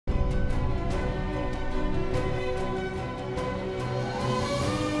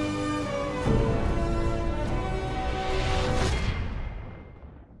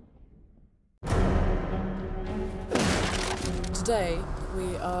Today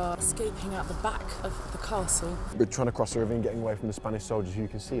we are escaping out the back of the castle. We're trying to cross the ravine, getting away from the Spanish soldiers. You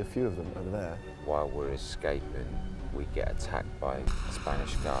can see a few of them over there. While we're escaping, we get attacked by a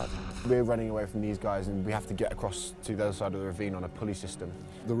Spanish guard. We're running away from these guys and we have to get across to the other side of the ravine on a pulley system.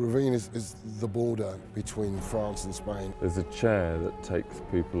 The ravine is the border between France and Spain. There's a chair that takes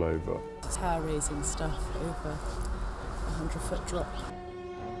people over. Tower raising stuff over a 100-foot drop.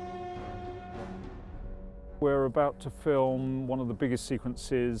 We're about to film one of the biggest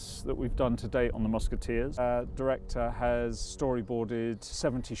sequences that we've done to date on the Musketeers. Our director has storyboarded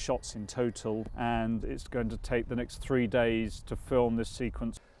 70 shots in total, and it's going to take the next 3 days to film this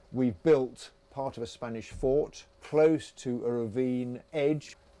sequence. We've built part of a Spanish fort close to a ravine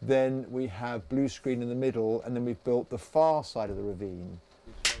edge. Then we have blue screen in the middle, and then we've built the far side of the ravine.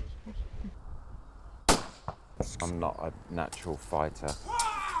 I'm not a natural fighter.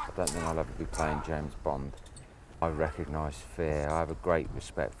 I don't think I'll ever be playing James Bond. I recognise fear. I have a great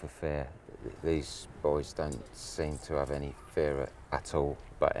respect for fear. These boys don't seem to have any fear at all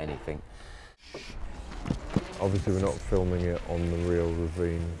about anything. Obviously we're not filming it on the real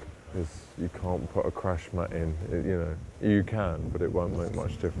ravine because you can't put a crash mat in. You know, you can, but it won't make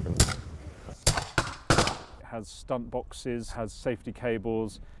much difference. It has stunt boxes, has safety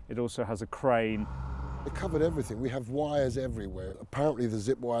cables, it also has a crane. It covered everything. We have wires everywhere. Apparently the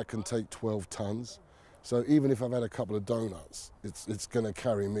zip wire can take 12 tons. So even if I've had a couple of donuts, it's going to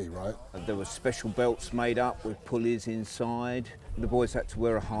carry me, right? There were special belts made up with pulleys inside. The boys had to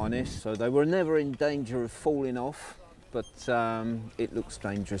wear a harness, so they were never in danger of falling off, but it looks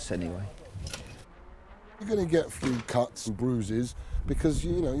dangerous anyway. You're going to get a few cuts and bruises because,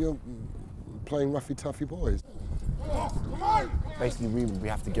 you know, you're playing roughy-toughy boys. Basically, we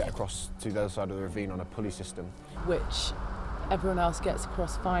have to get across to the other side of the ravine on a pulley system. Which everyone else gets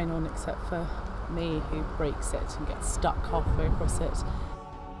across fine on except for me, who breaks it and gets stuck halfway across it.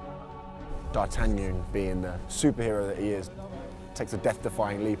 D'Artagnan, being the superhero that he is, takes a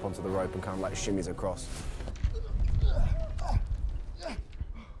death-defying leap onto the rope and kind of like shimmies across.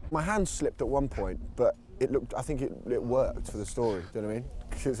 My hand slipped at one point, but I think it worked for the story, do you know what I mean?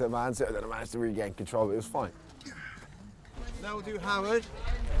 Because my hand slipped and then I managed to regain control, but it was fine. Now we'll do Howard.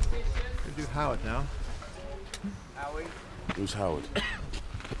 We'll do Howard now. Howie. Who's Howard?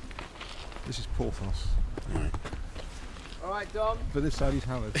 This is Porthos. Right. All right, Dom. But this side is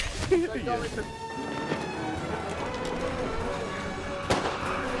Howard. This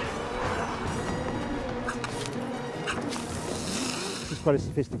is quite a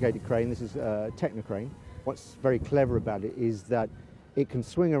sophisticated crane. This is a techno-crane. What's very clever about it is that it can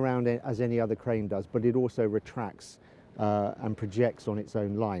swing around as any other crane does, but it also retracts and projects on its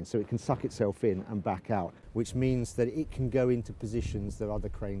own line, so it can suck itself in and back out, which means that it can go into positions that other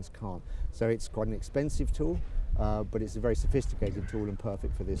cranes can't. So it's quite an expensive tool, but it's a very sophisticated tool and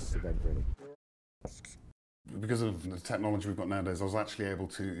perfect for this event, really. Because of the technology we've got nowadays, I was actually able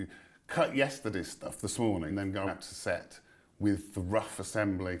to cut yesterday's stuff this morning, then go out to set with the rough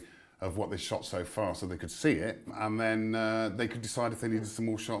assembly of what they shot so far, so they could see it, and then they could decide if they needed some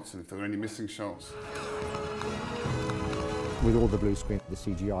more shots and if there were any missing shots. With all the blue screen, the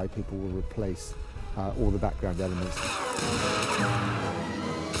CGI, people will replace all the background elements.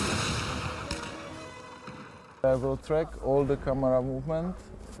 I will track all the camera movement.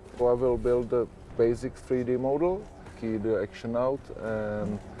 I will build a basic 3D model, key the action out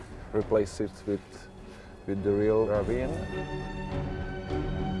and replace it with the real ravine.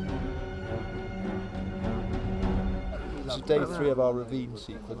 This is day 3 of our ravine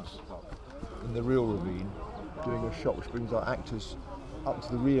sequence in the real ravine, doing a shot which brings our actors up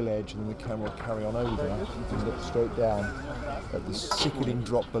to the real edge and then the camera will carry on over and look straight down at the sickening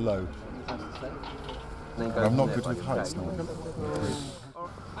drop below. I'm not good with heights now.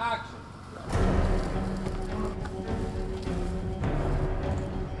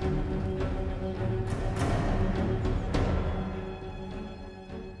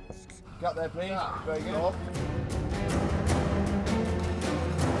 Get there, please. Very good.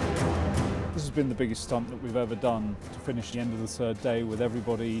 This has been the biggest stunt that we've ever done to finish the end of the 3rd day with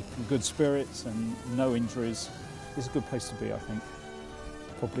everybody in good spirits and no injuries. It's a good place to be, I think.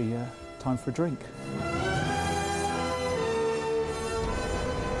 Probably time for a drink.